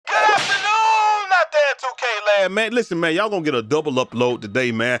2K lad, man. Listen, man, y'all gonna get a double upload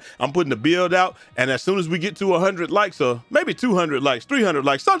today, man. I'm putting the build out, and as soon as we get to 100 likes, or maybe 200 likes, 300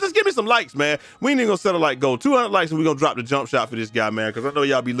 likes, so just give me some likes, man. We ain't even gonna set a like goal. 200 likes, and we're gonna drop the jump shot for this guy, man, because I know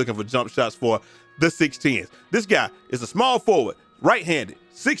y'all be looking for jump shots for the 6'10s. This guy is a small forward, right-handed,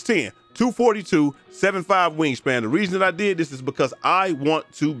 6'10", 242, 7'5" wingspan. The reason that I did this is because I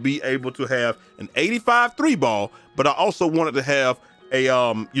want to be able to have an 85 3 ball, but I also wanted to have a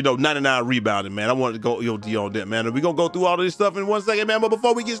 99 rebounding, man. I wanted to go EOD on that, man. And we're gonna go through all of this stuff in 1 second, man. But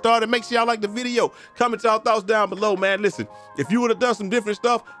before we get started, make sure y'all like the video. Comment y'all thoughts down below, man. Listen, if you would have done some different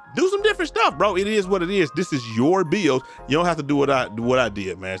stuff, do some different stuff, bro. It is what it is. This is your build. You don't have to do what I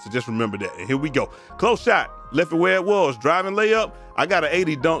did, man. So just remember that. And here we go. Close shot. Left it where it was. Driving layup. I got an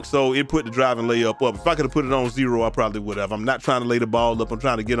 80 dunk, so it put the driving layup up. If I could have put it on 0, I probably would have. I'm not trying to lay the ball up. I'm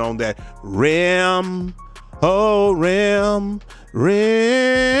trying to get on that rim. Oh, rim,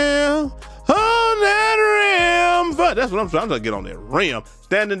 rim, oh, that rim. That's what I'm trying to get on that rim.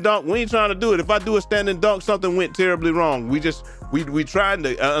 Standing dunk, we ain't trying to do it. If I do a standing dunk, something went terribly wrong. We trying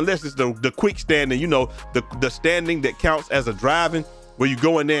to, unless it's the quick standing, you know, the standing that counts as a driving, where you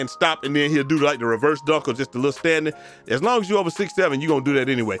go in there and stop, and then he'll do like the reverse dunk or just a little standing. As long as you're over 6'7", you're gonna do that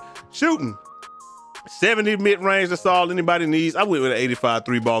anyway. Shooting. 70 mid-range, that's all anybody needs. I went with an 85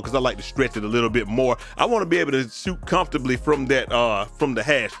 3 ball because I like to stretch it a little bit more. I want to be able to shoot comfortably from that from the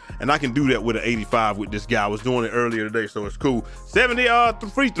hash, and I can do that with an 85 with this guy. I was doing it earlier today, so it's cool. 70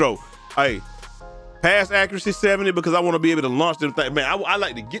 free throw. Hey, pass accuracy 70 because I want to be able to launch them things. Man, I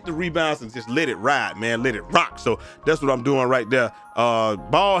like to get the rebounds and just let it ride, man, let it rock. So that's what I'm doing right there.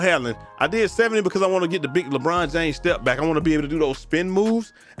 Ball handling, I did 70 because I want to get the big LeBron James step back. I want to be able to do those spin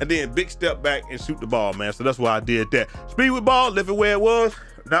moves and then big step back and shoot the ball, man. So that's why I did that. Speed with ball, left it where it was,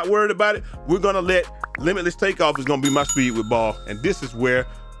 not worried about it. We're going to let limitless takeoff is going to be my speed with ball. And this is where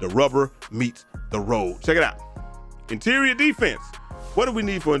the rubber meets the road. Check it out. Interior defense. What do we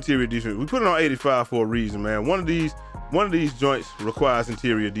need for interior defense? We put it on 85 for a reason, man. One of these joints requires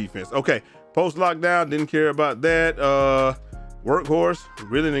interior defense. Okay, post lockdown, didn't care about that. Workhorse,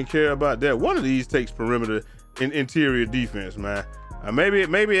 really didn't care about that. One of these takes perimeter in interior defense, man.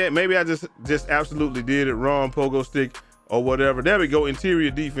 Maybe I just absolutely did it wrong, pogo stick or whatever. There we go,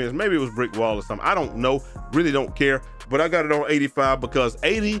 interior defense. Maybe it was brick wall or something. I don't know, really don't care. But I got it on 85 because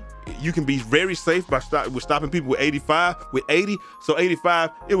 80, you can be very safe by stopping people with 85, with 80. So 85,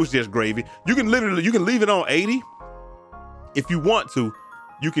 it was just gravy. You can leave it on 80 if you want to.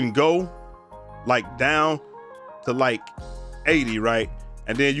 You can go like down to like 80, right?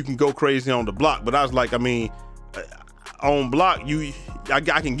 And then you can go crazy on the block. But I was like, I mean, on block, I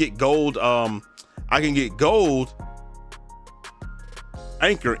can get gold. I can get gold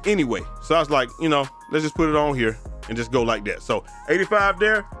anchor anyway. So I was like, you know, let's just put it on here and just go like that. So 85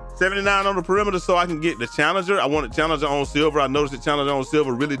 there, 79 on the perimeter, so I can get the challenger. I wanted challenger on silver. I noticed that challenger on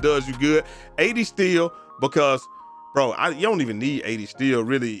silver really does you good. 80 steel because, bro, you don't even need 80 steel,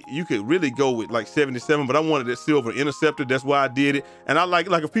 really. You could really go with like 77, but I wanted that silver interceptor. That's why I did it. And I like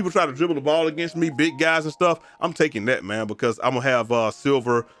if people try to dribble the ball against me, big guys and stuff, I'm taking that, man, because I'm gonna have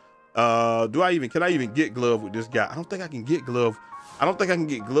silver. Can I even get glove with this guy? I don't think I can get glove. I don't think I can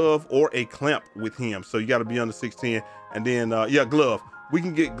get glove or a clamp with him. So you got to be under 6'10", and then yeah, glove. We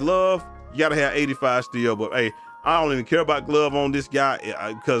can get glove. You got to have 85 steel, but hey, I don't even care about glove on this guy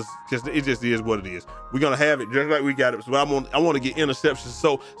because it just is what it is. We're gonna have it just like we got it. So I want to get interceptions.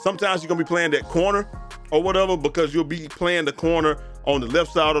 So sometimes you're gonna be playing that corner or whatever because you'll be playing the corner on the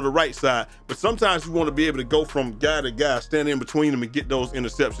left side or the right side. But sometimes you want to be able to go from guy to guy, stand in between them and get those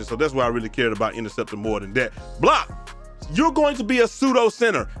interceptions. So that's why I really cared about intercepting more than that. Block. You're going to be a pseudo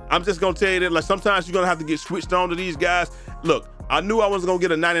center. I'm just gonna tell you that, like, sometimes you're gonna have to get switched on to these guys. Look, I knew I wasn't gonna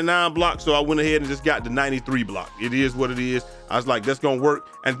get a 99 block, so I went ahead and just got the 93 block. It is what it is. I was like, that's gonna work.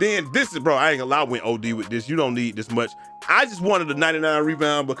 And then this is, bro, I ain't gonna lie, I went OD with this. You don't need this much. I just wanted a 99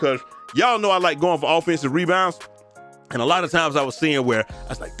 rebound because y'all know I like going for offensive rebounds. And a lot of times I was seeing where I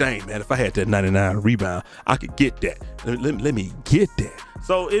was like, dang, man, if I had that 99 rebound, I could get that. Let me get that.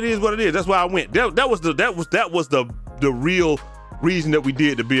 So it is what it is. That's why I went. That was the real reason that we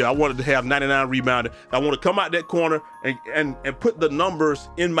did the build. I wanted to have 99 rebounder. I want to come out that corner and put the numbers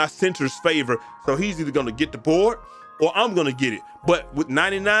in my center's favor. So he's either going to get the board or I'm going to get it. But with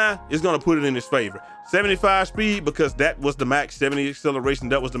 99, it's going to put it in his favor. 75 speed because that was the max. 70 acceleration,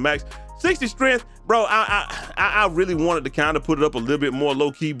 that was the max. 60 strength, bro. I really wanted to kind of put it up a little bit more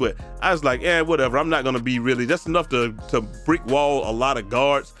low key, but I was like, yeah, whatever. I'm not going to be really. That's enough to brick wall a lot of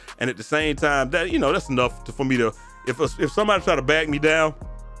guards, and at the same time, that, you know, that's enough for me to. If somebody try to back me down,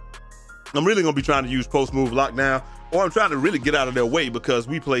 I'm really gonna be trying to use post move lockdown or I'm trying to really get out of their way because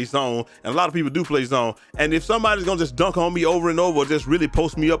we play zone, and a lot of people do play zone. And if somebody's gonna just dunk on me over and over, or just really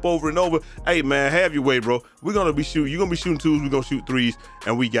post me up over and over, hey man, have your way, bro. We're gonna be shooting, you're gonna be shooting twos, we're gonna shoot threes,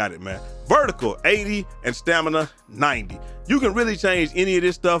 and we got it, man. Vertical 80 and stamina 90. You can really change any of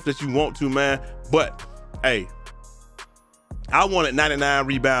this stuff that you want to, man. But hey, I wanted 99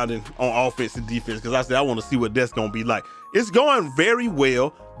 rebounding on offense and defense because I said I want to see what that's gonna be like. It's going very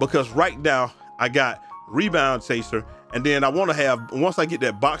well because right now I got rebound chaser, and then I want to have, once I get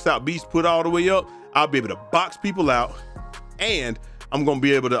that box out beast put all the way up, I'll be able to box people out, and I'm gonna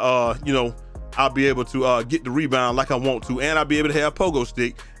be able to you know, I'll be able to get the rebound like I want to, and I'll be able to have pogo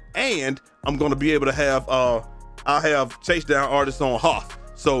stick, and I'm gonna be able to have I'll have chase down artists on Hoth.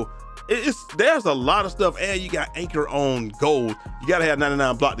 So there's a lot of stuff, and you got anchor on gold. You gotta have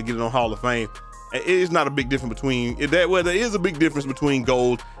 99 block to get it on Hall of Fame. It's not a big difference between that. Well, there is a big difference between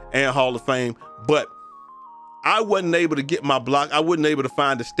gold and Hall of Fame, but I wasn't able to get my block. I wasn't able to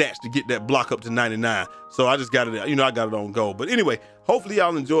find the stats to get that block up to 99. So I just got it, you know, I got it on gold. But anyway, hopefully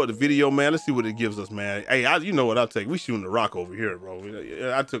y'all enjoyed the video, man. Let's see what it gives us, man. Hey, you know what I'll take. We shooting the rock over here,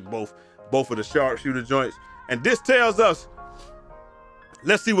 bro. I took both of the sharpshooter joints. And this tells us,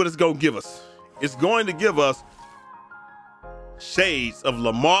 let's see what it's gonna give us. It's going to give us shades of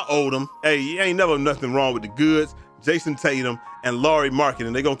Lamar Odom. Hey, ain't never nothing wrong with the goods. Jason Tatum and Laurie Market,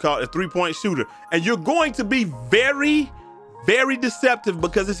 and they're gonna call it a three-point shooter. And you're going to be very, very deceptive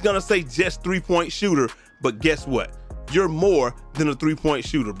because it's gonna say just three-point shooter. But guess what? You're more than a three-point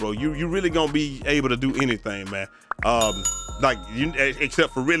shooter, bro. You really gonna be able to do anything, man. Like you,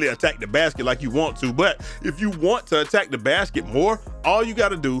 except for really attack the basket like you want to. But if you want to attack the basket more, all you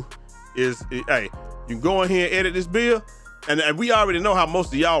gotta do is, hey, you can go in here and edit this bill, and we already know how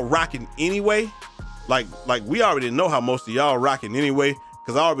most of y'all rocking anyway. Like we already know how most of y'all rocking anyway,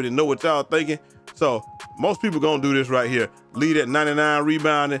 because I already know what y'all thinking. So most people gonna do this right here. Lead at 99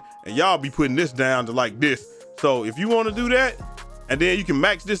 rebounding, and y'all be putting this down to like this. So if you want to do that, and then you can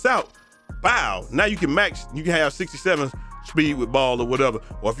max this out, bow. Now you can max, you can have 67 speed with ball or whatever.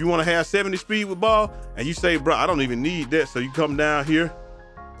 Or if you want to have 70 speed with ball, and you say, bro, I don't even need that. So you come down here,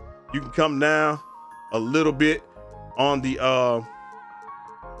 you can come down a little bit on the,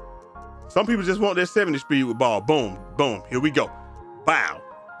 some people just want that 70 speed with ball. Boom, boom, here we go. Bow.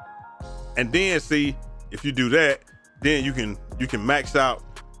 And then see, if you do that, then you can max out,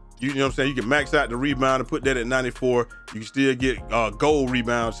 you know what I'm saying? You can max out the rebound and put that at 94. You can still get gold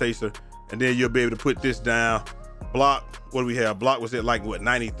rebound chaser. And then you'll be able to put this down. Block, what do we have? Block was at like what,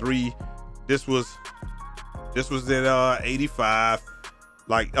 93? This was at 85.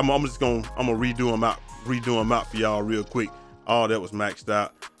 Like I'm gonna redo them out for y'all real quick. All that was maxed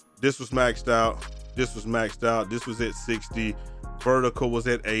out. This was maxed out. This was maxed out. This was at 60. Vertical was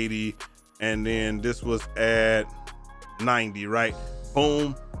at 80. And then this was at 90, right?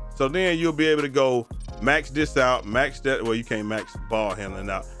 Boom. So then you'll be able to go max this out, max that. Well, you can't max ball handling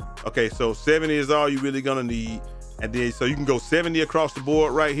out. Okay, so 70 is all you really gonna need. And then, so you can go 70 across the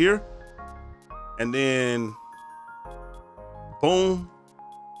board right here. And then, boom.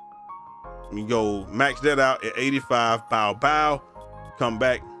 You go max that out at 85, bow, bow. Come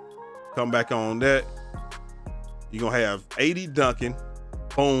back on that. You're gonna have 80 dunking,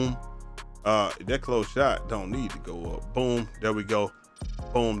 boom. That close shot don't need to go up. Boom, there we go.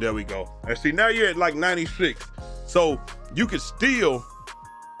 Boom, there we go. And see, now you're at like 96. So you could still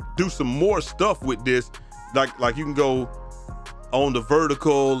do some more stuff with this. Like you can go on the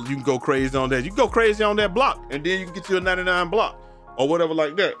vertical, you can go crazy on that. You can go crazy on that block, and then you can get you a 99 block or whatever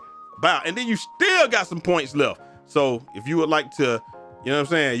like that. Bow, and then you still got some points left. So if you would like to, you know what I'm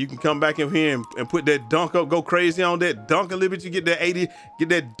saying, you can come back in here and put that dunk up, go crazy on that dunk a little bit. You get that 80, get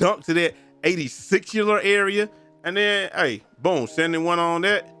that dunk to that 86-ular area. And then, hey, boom, 71 on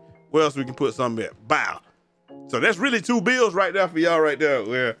that. Where else we can put something at? Bow. So that's really 2 bills right there for y'all right there,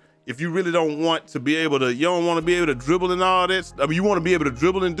 where if you really don't want to be able to, you don't want to be able to dribble and all that. I mean, you want to be able to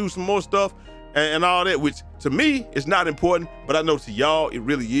dribble and do some more stuff and all that, which to me is not important, but I know to y'all it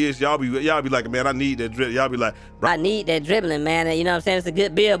really is. Y'all be like, man, I need that dribble. Y'all be like, I need that dribbling, man. And you know what I'm saying? It's a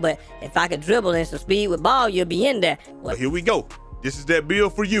good bill, but if I could dribble and some speed with ball, you'll be in there. Well, here we go. This is that bill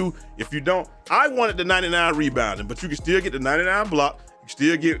for you. If you don't, I wanted the 99 rebounding, but you can still get the 99 block. You can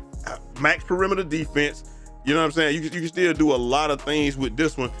still get max perimeter defense. You know what I'm saying? You can still do a lot of things with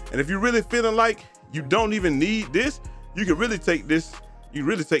this one. And if you're really feeling like you don't even need this, you can really take this, you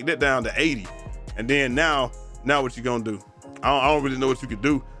really take that down to 80. And then now what you gonna do? I don't really know what you could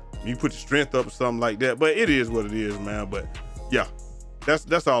do. You put your strength up or something like that, but it is what it is, man. But yeah,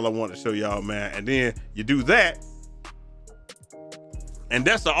 that's all I want to show y'all, man. And then you do that, And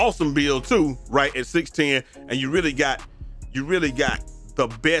that's an awesome build too, right at 6'10", and you really got the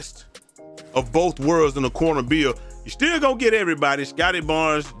best of both worlds in the corner build. You still gonna get everybody: Scotty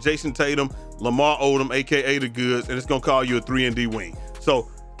Barnes, Jason Tatum, Lamar Odom, aka the Goods, and it's gonna call you a 3-and-D wing. So,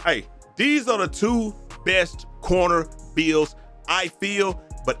 hey, these are the two best corner builds I feel,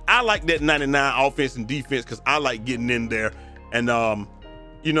 but I like that 99 offense and defense because I like getting in there and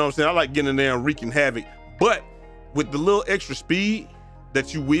you know what I'm saying? I like getting in there and wreaking havoc. But with the little extra speed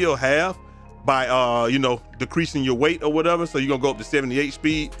that you will have by you know, decreasing your weight or whatever, so you're gonna go up to 78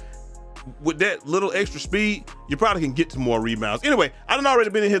 speed. With that little extra speed, you probably can get to more rebounds. Anyway, I done already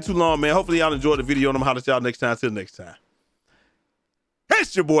been in here too long, man. Hopefully y'all enjoyed the video, and I'm gonna holler at y'all next time. Till next time.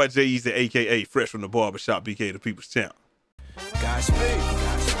 It's your boy Jay Easy, aka Fresh from the Barbershop, BK the People's Champ. Godspeed.